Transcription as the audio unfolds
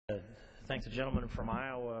thank the gentleman from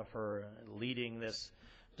Iowa for leading this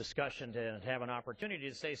discussion to have an opportunity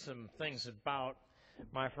to say some things about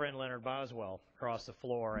my friend Leonard Boswell across the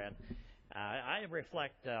floor. And I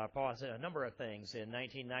reflect upon a number of things. In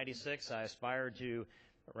 1996, I aspired to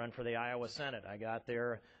run for the Iowa Senate. I got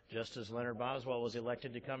there just as Leonard Boswell was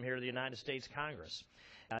elected to come here to the United States Congress.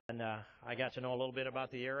 And I got to know a little bit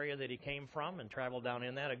about the area that he came from and traveled down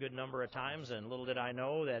in that a good number of times. And little did I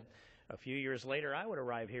know that a few years later I would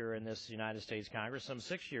arrive here in this United States Congress, some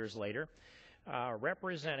 6 years later,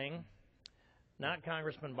 representing not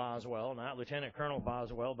Congressman Boswell, not Lieutenant Colonel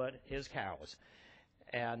Boswell, but his cows.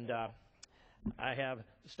 And I have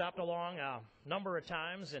stopped along a number of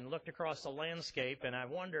times and looked across the landscape, and I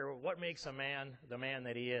wonder what makes a man the man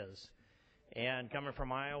that he is. And coming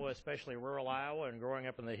from Iowa, especially rural Iowa, and growing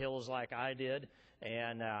up in the hills like I did,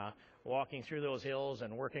 and walking through those hills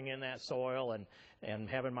and working in that soil and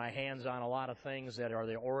having my hands on a lot of things that are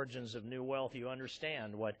the origins of new wealth, you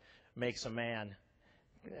understand what makes a man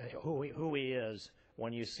who he is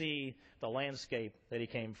when you see the landscape that he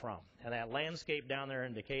came from. And that landscape down there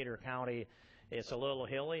in Decatur County, it's a little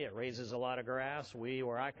hilly. It raises a lot of grass. We,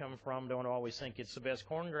 where I come from, don't always think it's the best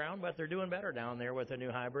corn ground, but they're doing better down there with the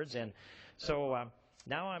new hybrids. And so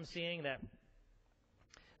now I'm seeing that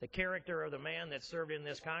the character of the man that served in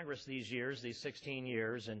this Congress these years, these 16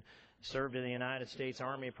 years, and served in the United States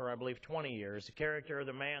Army for, I believe, 20 years, the character of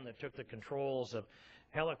the man that took the controls of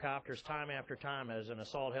helicopters time after time as an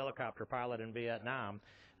assault helicopter pilot in Vietnam,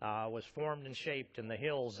 was formed and shaped in the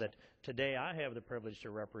hills that today I have the privilege to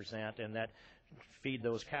represent and that feed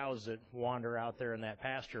those cows that wander out there in that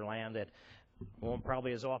pasture land that won't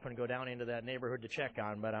probably as often go down into that neighborhood to check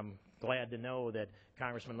on, but I'm glad to know that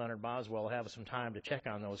Congressman Leonard Boswell will have some time to check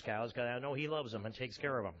on those cows because I know he loves them and takes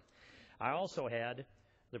care of them. I also had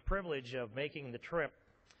the privilege of making the trip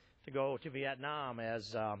to go to Vietnam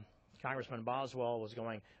as Congressman Boswell was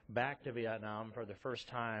going back to Vietnam for the first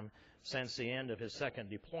time since the end of his second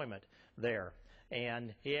deployment there.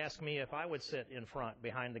 And he asked me if I would sit in front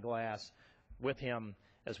behind the glass with him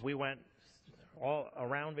as we went all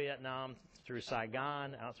around Vietnam, through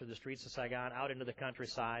Saigon, out through the streets of Saigon, out into the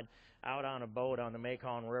countryside, out on a boat on the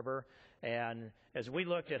Mekong River. And as we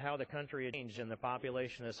looked at how the country had changed and the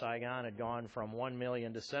population of Saigon had gone from 1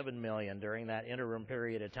 million to 7 million during that interim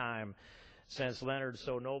period of time, since Leonard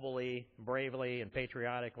so nobly, bravely, and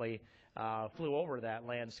patriotically flew over that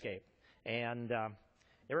landscape. And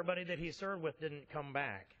everybody that he served with didn't come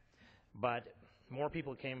back, but more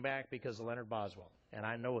people came back because of Leonard Boswell, and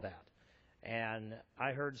I know that. And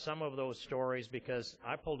I heard some of those stories because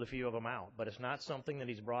I pulled a few of them out, but it's not something that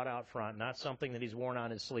he's brought out front, not something that he's worn on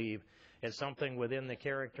his sleeve. It's something within the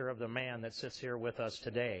character of the man that sits here with us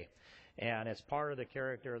today. And it's part of the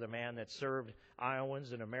character of the man that served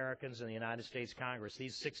Iowans and Americans in the United States Congress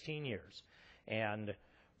these 16 years. And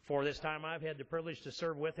for this time I've had the privilege to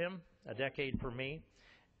serve with him, a decade for me.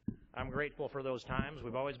 I'm grateful for those times.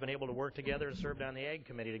 We've always been able to work together and served on the Ag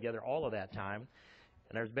Committee together all of that time.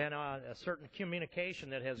 And there's been a certain communication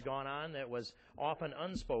that has gone on that was often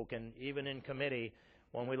unspoken, even in committee,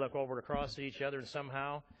 when we look over across to each other, and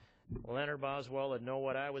somehow Leonard Boswell would know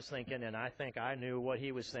what I was thinking, and I think I knew what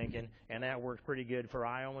he was thinking, and that worked pretty good for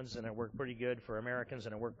Iowans, and it worked pretty good for Americans,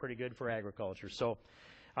 and it worked pretty good for agriculture. So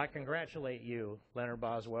I congratulate you, Leonard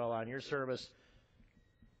Boswell, on your service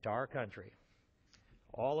to our country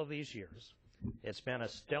all of these years. It's been a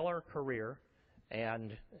stellar career,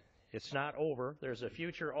 and it's not over. There's a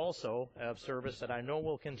future also of service that I know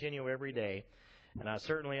will continue every day. And I'll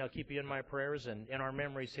keep you in my prayers and in our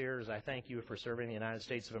memories here as I thank you for serving the United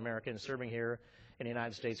States of America and serving here in the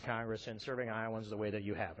United States Congress and serving Iowans the way that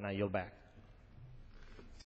you have. And I yield back.